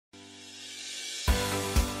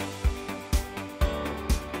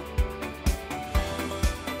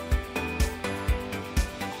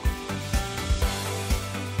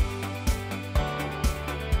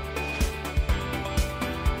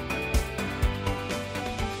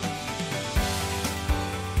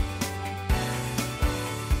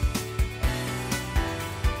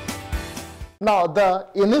Now, the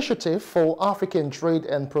Initiative for African Trade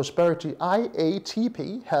and Prosperity,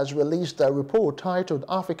 IATP, has released a report titled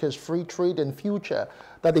Africa's Free Trade and Future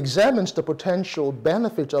that examines the potential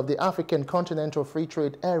benefits of the African Continental Free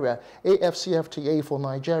Trade Area, AFCFTA, for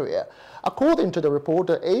Nigeria. According to the report,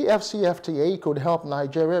 the AFCFTA could help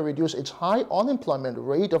Nigeria reduce its high unemployment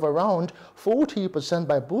rate of around 40%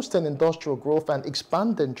 by boosting industrial growth and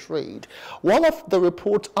expanding trade. One of the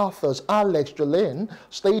report's authors, Alex Jolene,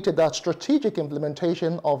 stated that strategic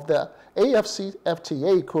implementation of the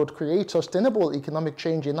AFCFTA could create sustainable economic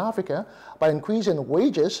change in Africa by increasing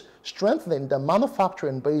wages, strengthening the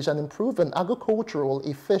manufacturing base, and improving agricultural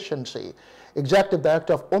efficiency. Executive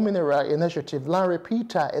Director of Ominira Initiative, Larry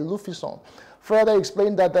Peter Elufison, further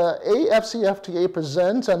explained that the AFCFTA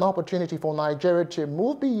presents an opportunity for Nigeria to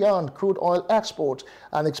move beyond crude oil exports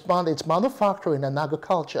and expand its manufacturing and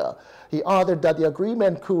agriculture. He added that the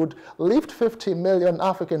agreement could lift 50 million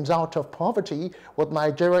Africans out of poverty, with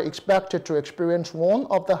Nigeria expected to experience one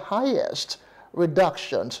of the highest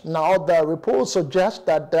reductions. Now, the report suggests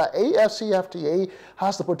that the AFCFTA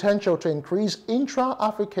has the potential to increase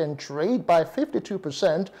intra-African trade by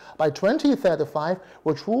 52% by 2035,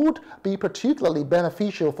 which would be particularly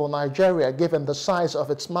beneficial for Nigeria given the size of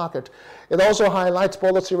its market. It also highlights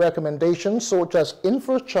policy recommendations such as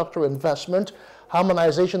infrastructure investment,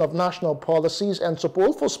 harmonization of national policies, and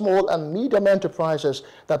support for small and medium enterprises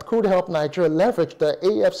that could help Nigeria leverage the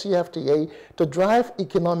AFCFTA to drive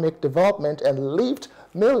economic development and lift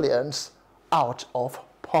millions out of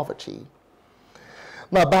poverty.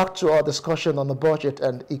 Now back to our discussion on the budget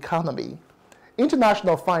and economy.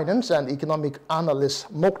 International finance and economic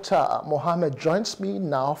analyst Mukhtar Mohammed joins me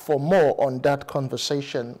now for more on that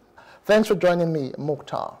conversation. Thanks for joining me,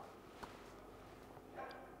 Mukhtar.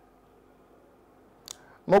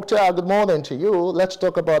 Mukhtar, good morning to you. Let's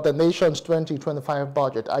talk about the nation's 2025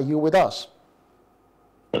 budget. Are you with us?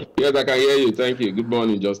 Yes, I can hear you. Thank you. Good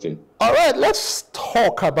morning, Justin. All right, let's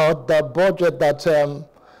talk about the budget that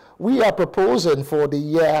we are proposing for the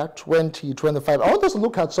year 2025. I want us to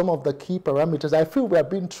look at some of the key parameters. I feel we are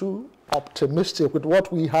being too optimistic with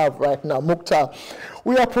what we have right now. Mukhtar,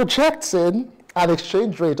 we are projecting an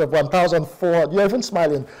exchange rate of 1,400, you're even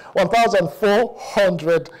smiling,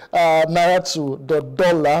 1,400 naira to the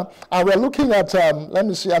dollar. And we're looking at, let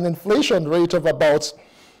me see, an inflation rate of about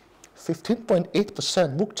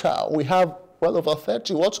 15.8%. Mukhtar, we have well over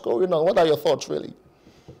 30. What's going on? What are your thoughts, really?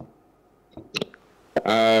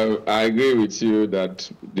 I agree with you that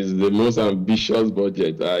this is the most ambitious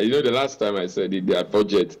budget. The last time I said it, their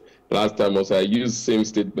budget, last time also I used the same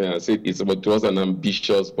statement. I said it was an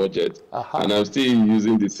ambitious budget. And I'm still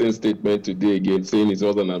using the same statement today again, saying it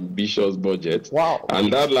was an ambitious budget. Wow.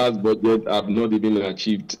 And that last budget have not even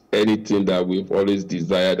achieved anything that we've always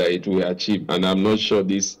desired that it will achieve. And I'm not sure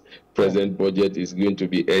this present budget is going to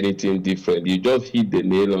be anything different. You just hit the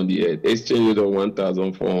nail on the head. Exchange rate of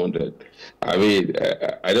 1,400. I mean,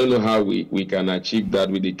 I don't know how we can achieve that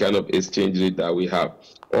with the kind of exchange rate that we have.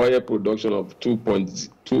 Oil production of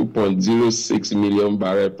 2.06 million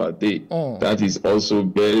barrels per day. That is also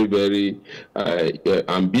very, very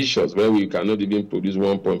ambitious, where we cannot even produce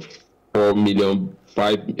 1.4 million,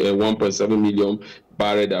 1.7 million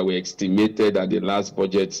barrel that we estimated at the last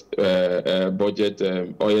budget oil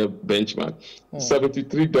benchmark.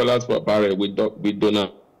 $73 per barrel we do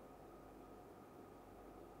not.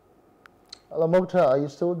 Hello, Mukhtar, are you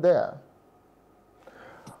still there?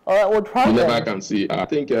 All right, we'll try. Never can see. I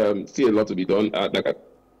think still a lot to be done. Yeah,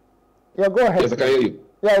 go ahead. Yes, I can hear you.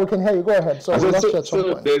 Yeah, we can hear you. Go ahead. So there's still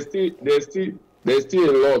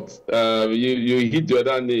a lot. You hit the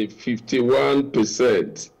other name,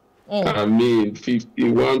 51%. I mean,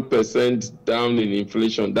 51% down in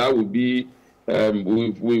inflation. That would be.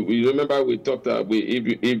 We remember we talked about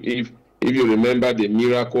if you remember the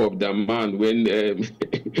miracle of the man when the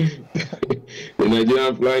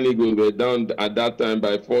Nigerian Flying Eagles were down at that time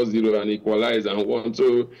by 4-0 and equalized and won.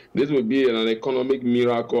 So this would be an economic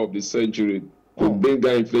miracle of the century to bring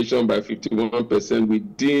down inflation by 51%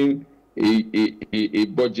 within a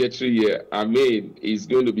budgetary year. I mean, it's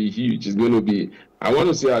going to be huge. It's going to be. I want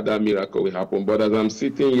to see how that miracle will happen, but as I'm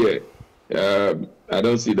sitting here, I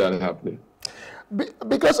don't see that happening.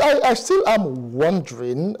 Because I still am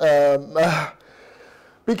wondering,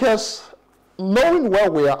 because knowing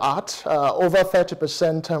where we are at, over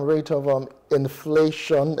 30% rate of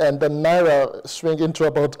inflation, and the naira swinging to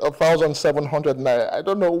about 1,700 naira, I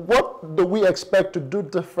don't know, what do we expect to do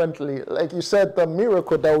differently? Like you said, the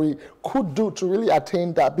miracle that we could do to really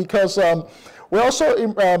attain that, because we're also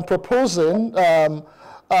proposing a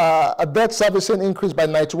debt servicing increase by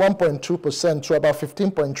 91.2% to about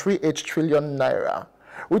 15.38 trillion naira.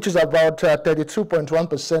 which is about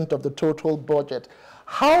 32.1% of the total budget.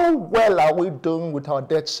 How well are we doing with our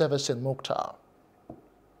debt servicing, Mukhtar?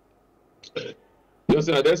 Yes,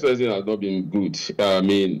 our debt servicing has not been good. I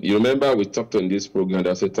mean, you remember we talked on this program.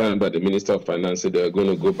 There's a time that the Minister of Finance said they're going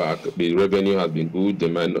to go back. The revenue has been good. They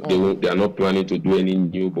might not, they are not planning to do any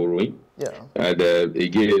new borrowing. Yeah. And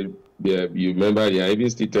again, you remember they are even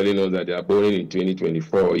still telling us that they are borrowing in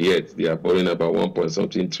 2024, yet they are borrowing about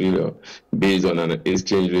 1.something trillion based on an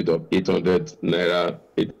exchange rate of 800 naira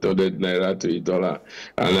to $1.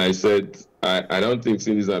 And I said, I don't think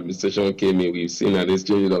since this administration came in, we've seen an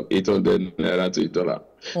exchange rate of 800 naira to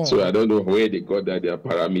 $1. So I don't know where they got that their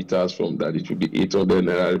parameters from, that it should be 800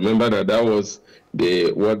 naira. Remember that was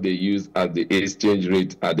what they used as the exchange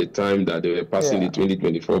rate at the time that they were passing the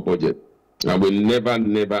 2024 budget. And we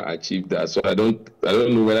never achieved that. So I don't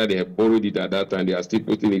know whether they have borrowed it at that time. They are still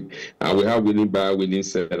putting it, and we have willing buyer, willing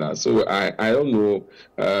seller. So I don't know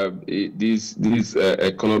this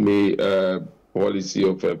economy policy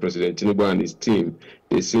of President Tinubu and his team.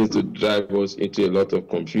 It seems to drive us into a lot of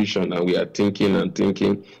confusion, and we are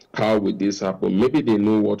thinking, how will this happen? Maybe they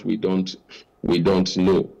know what we don't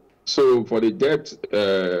know. So for the debt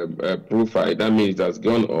profile, that means it has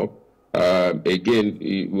gone up. Again,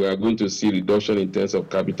 we are going to see reduction in terms of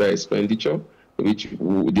capital expenditure, which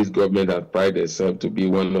this government has prided itself to be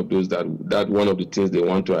one of those that one of the things they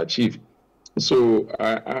want to achieve. So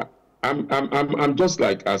I'm just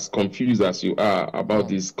like as confused as you are about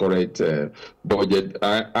this current budget.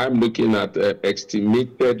 I'm looking at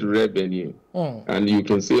estimated revenue, and you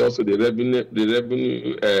can see also the revenue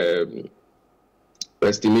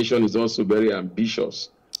estimation is also very ambitious.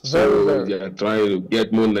 So they are trying to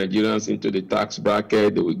get more Nigerians into the tax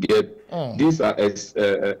bracket. They will get these are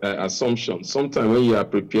assumptions. Sometimes when you are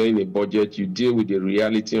preparing a budget, you deal with the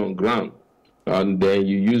reality on ground, and then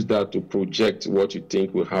you use that to project what you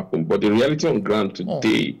think will happen. But the reality on ground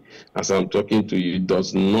today, as I'm talking to you,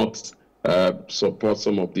 does not support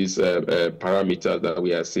some of these parameters that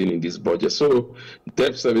we are seeing in this budget. So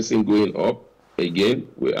debt servicing going up. Again,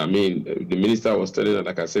 I mean, the minister was telling us,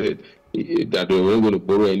 like I said, that they weren't going to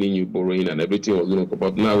borrow any new borrowing and everything was going to go.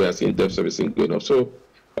 But now we are seeing debt servicing going up. So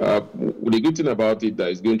the good thing about it that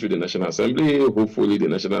is going through the National Assembly, hopefully the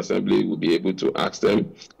National Assembly will be able to ask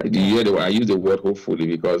them. I use the word hopefully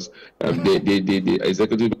because the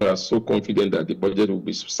executive are so confident that the budget will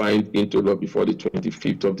be signed into law before the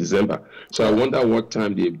 25th of December. So I wonder what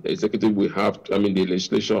time the executive will have, the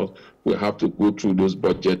legislation will have to go through those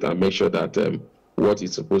budgets and make sure that what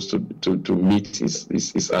it's supposed to meet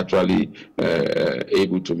is actually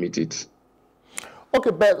able to meet it.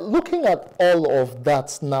 Okay, but looking at all of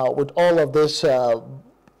that now, with all of these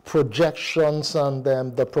projections and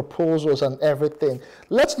the proposals and everything,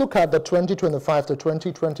 let's look at the 2025 to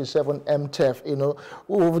 2027 MTEF.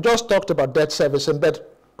 We've just talked about debt servicing,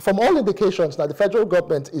 but from all indications now, the federal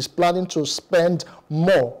government is planning to spend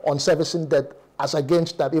more on servicing debt as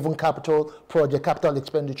against that, even capital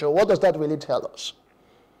expenditure. What does that really tell us?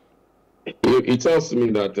 It tells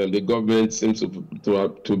me that the government seems to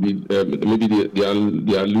be maybe they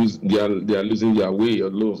are losing their way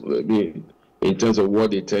in terms of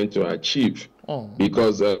what they tend to achieve,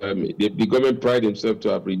 because the government pride themselves to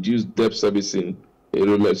have reduced debt servicing.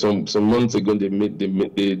 Some months ago, even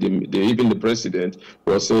the president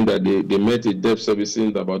was saying that they met a debt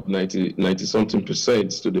servicing about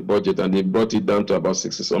 90-something% to the budget, and they brought it down to about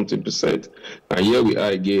 60-something%. And here we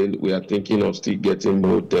are again. We are thinking of still getting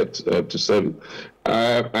more debt to service.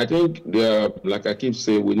 I think, like I keep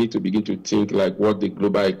saying, we need to begin to think like what the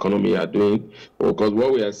global economy are doing, because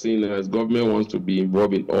what we are seeing is government wants to be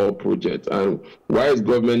involved in all projects. And why is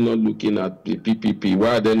government not looking at the PPP?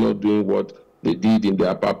 Why are they not doing what they did in the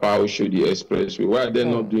Apapa Oshodi Expressway? Why are they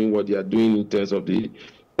not doing what they are doing in terms of the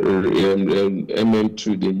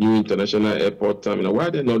MM2, the new international airport terminal? Why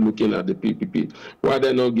are they not looking at the PPP? Why are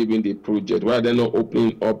they not giving the project? Why are they not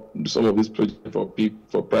opening up some of these projects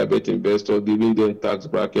for private investors, giving them tax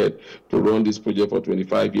bracket to run this project for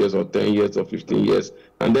 25 years or 10 years or 15 years?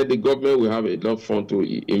 And then the government will have a lot of fund to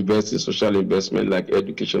invest in social investment like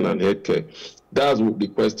education and healthcare. That's the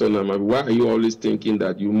question. Why are you always thinking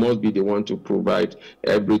that you must be the one to provide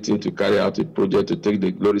everything to carry out a project, to take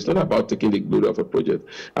the glory? It's not about taking the glory of a project.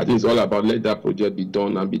 I think it's all about let that project be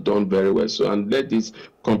done and be done very well. So, and let these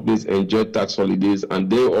companies enjoy tax holidays, and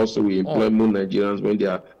they also will employ more Nigerians when they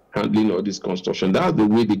are handling all this construction. That's the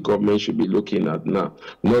way the government should be looking at now.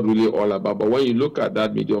 Not really all about, but when you look at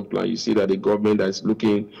that medium plan, you see that the government is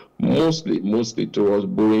looking mostly towards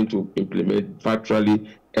borrowing to implement virtually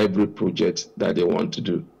every project that they want to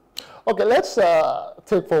do. Okay, let's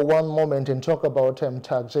take for one moment and talk about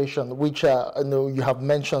taxation, which I know you have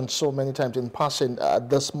mentioned so many times in passing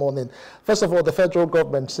this morning. First of all, the federal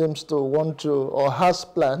government seems to want to, or has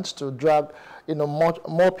plans to drag,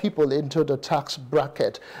 more people into the tax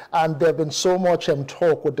bracket, and there have been so much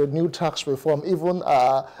talk with the new tax reform. Even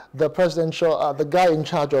the presidential, the guy in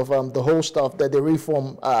charge of the whole stuff that the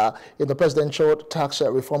reform in the presidential tax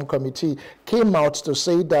reform committee came out to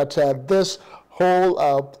say that this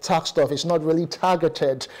whole tax stuff is not really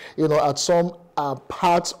targeted, at some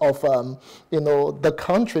parts of, the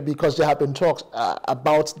country, because there have been talks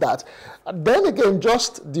about that. Then again,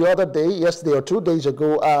 just the other day, yesterday or 2 days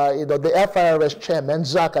ago, the FIRS chairman,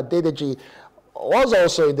 Zach Adedeji, was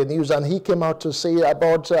also in the news, and he came out to say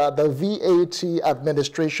about the VAT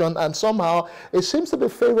administration, and somehow it seems to be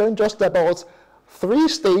favoring just about 3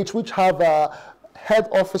 states which have head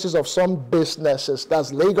offices of some businesses.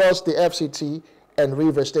 That's Lagos, the FCT, and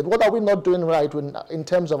Rivers State. What are we not doing right in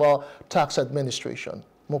terms of our tax administration,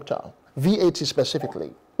 Mukhtar? VAT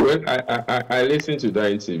specifically. Well, I listened to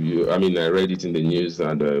that interview. I mean, I read it in the news,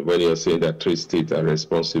 and when you're saying that 3 states are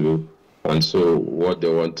responsible, and so what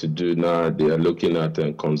they want to do now, they are looking at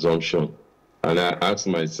consumption. And I asked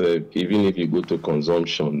myself, even if you go to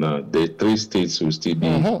consumption now, the 3 states will still be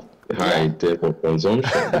high in terms of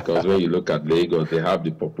consumption, because when you look at Lagos, they have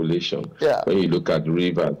the population. When you look at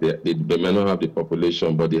Rivers, they may not have the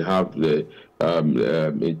population, but they have the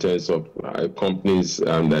in terms of companies,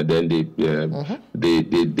 and then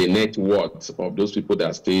the net worth of those people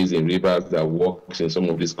that stays in Rivers, that works in some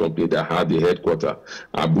of these companies that have the headquarters.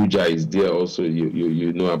 Abuja is there also.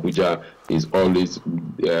 You know, Abuja is always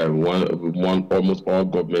one almost all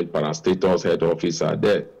government parastatals head office are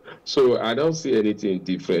there. So I don't see anything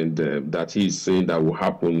different that he's saying that will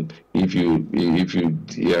happen if you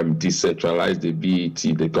decentralize the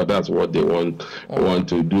VAT, because that's what they want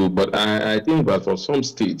to do. But I think that for some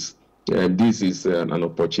states, this is an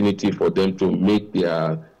opportunity for them to make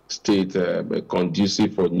their state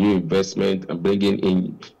conducive for new investment and bringing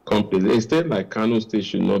in companies. Instead, like Kano State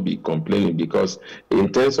should not be complaining, because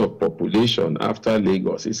in terms of population, after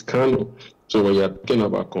Lagos is Kano. So when you're talking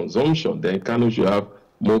about consumption, then Kano should have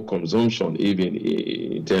more consumption, even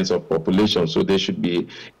in terms of population. So there should be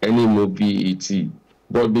any more VAT.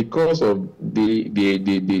 But because of the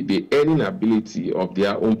earning ability of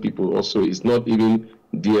their own people also, is not even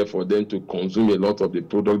there for them to consume a lot of the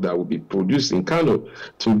product that will be produced in Kano.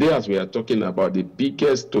 Today, as we are talking about, the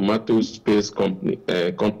biggest tomato space company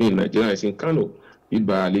in Nigeria is in Kano.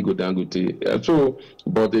 So,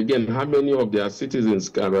 but again, how many of their citizens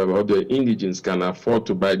or the indigents can afford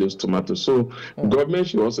to buy those tomatoes? So, government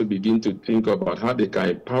should also begin to think about how they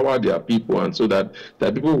can empower their people, and so that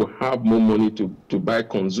people will have more money to buy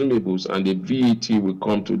consumables, and the VAT will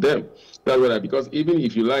come to them. That's what because even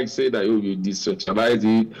if you say that you decentralize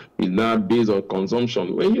it, it's now based on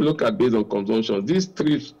consumption. When you look at based on consumption, these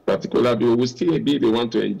 3 particular people will still be the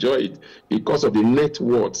one to enjoy it because of the net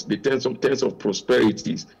worth, the tens of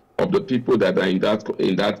prosperities of the people that are in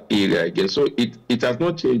that area again. So it has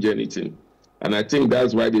not changed anything. And I think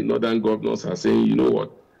that's why the northern governors are saying, you know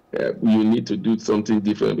what, you need to do something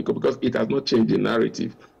different, because it has not changed the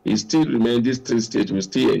narrative. It still remains, these 3 states will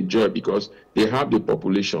still enjoy because they have the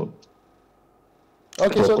population. For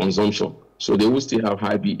consumption. So they will still have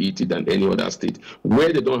high VAT than any other state.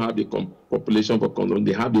 Where they don't have the population for consumption,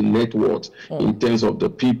 they have the net worth in terms of the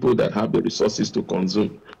people that have the resources to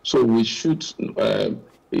consume. So we should,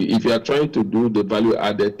 if you are trying to do the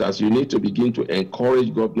value-added tax, you need to begin to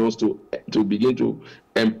encourage governors to begin to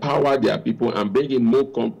empower their people and bring in more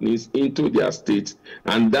companies into their states,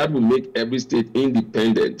 and that will make every state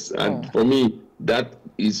independent. And for me, that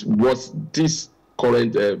is what this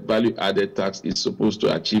current value-added tax is supposed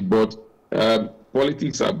to achieve. But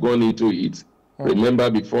politics have gone into it.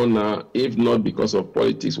 Remember, before now, if not because of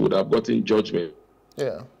politics, would have gotten judgment.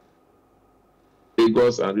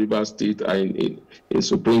 Lagos and Rivers State are in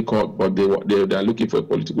Supreme Court, but they are looking for a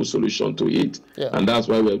political solution to it. And that's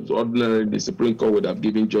why ordinarily the Supreme Court would have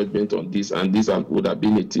given judgment on this, and this would have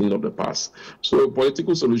been a thing of the past. So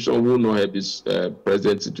political solution will not have this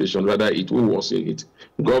present situation, rather it will worsen it.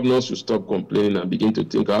 Governors should stop complaining and begin to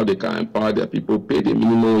think how they can empower their people, pay the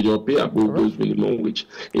minimum wage, or pay above those minimum wage.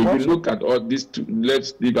 If you look at all these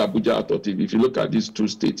let's leave Abuja out of it. If you look at these 2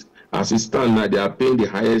 states, as it stands now, they are paying the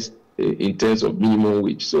highest in terms of minimum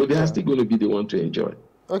wage. So they are still going to be the one to enjoy.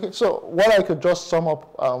 Okay, so what I could just sum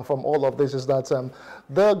up from all of this is that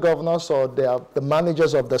the governors or the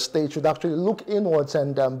managers of the state should actually look inwards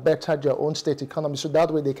and better their own state economy, so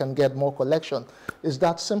that way they can get more collection. Is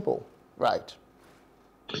that simple? Right.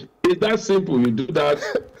 It's that simple. You do that,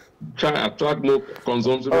 try attract more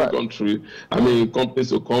consumption country, companies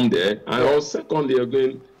to come there. And also, secondly,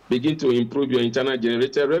 again, begin to improve your internal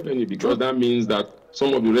generated revenue, because that means that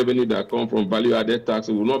some of the revenue that come from value-added tax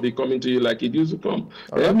will not be coming to you like it used to come.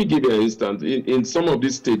 Let me give you an instance. In some of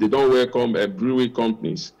these states, they don't welcome brewery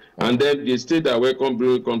companies. And then the state that welcome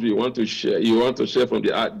brewery company, you want to share from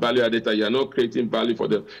the value-added tax. You are not creating value for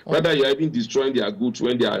them. Rather, you are even destroying their goods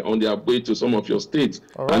when they are on their way to some of your states.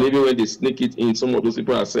 And even when they sneak it in, some of those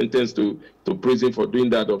people are sentenced to prison for doing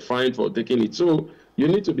that, or fined for taking it. So you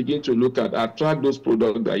need to begin to look at attract those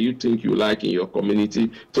products that you think you like in your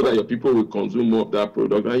community, so that your people will consume more of that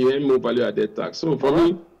product and you earn more value-added tax. So for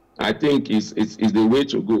me, I think is the way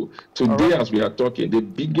to go. Today, as we are talking,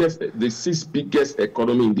 the sixth biggest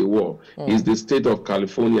economy in the world is the state of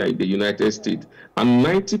California in the United States. And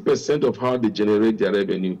 90% of how they generate their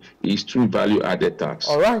revenue is through value-added tax.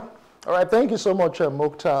 All right. Thank you so much,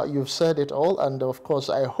 Mukhtar. You've said it all. And of course,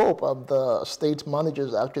 I hope the state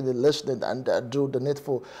managers actually listening and do the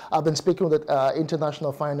needful. I've been speaking with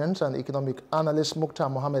international finance and economic analyst Mukhtar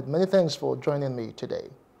Mohammed. Many thanks for joining me today.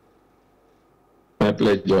 My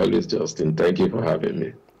pleasure always, Justin. Thank you for having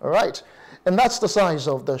me. All right. And that's the size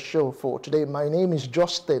of the show for today. My name is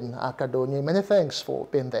Justin Akadonye. Many thanks for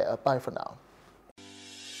being there. Bye for now.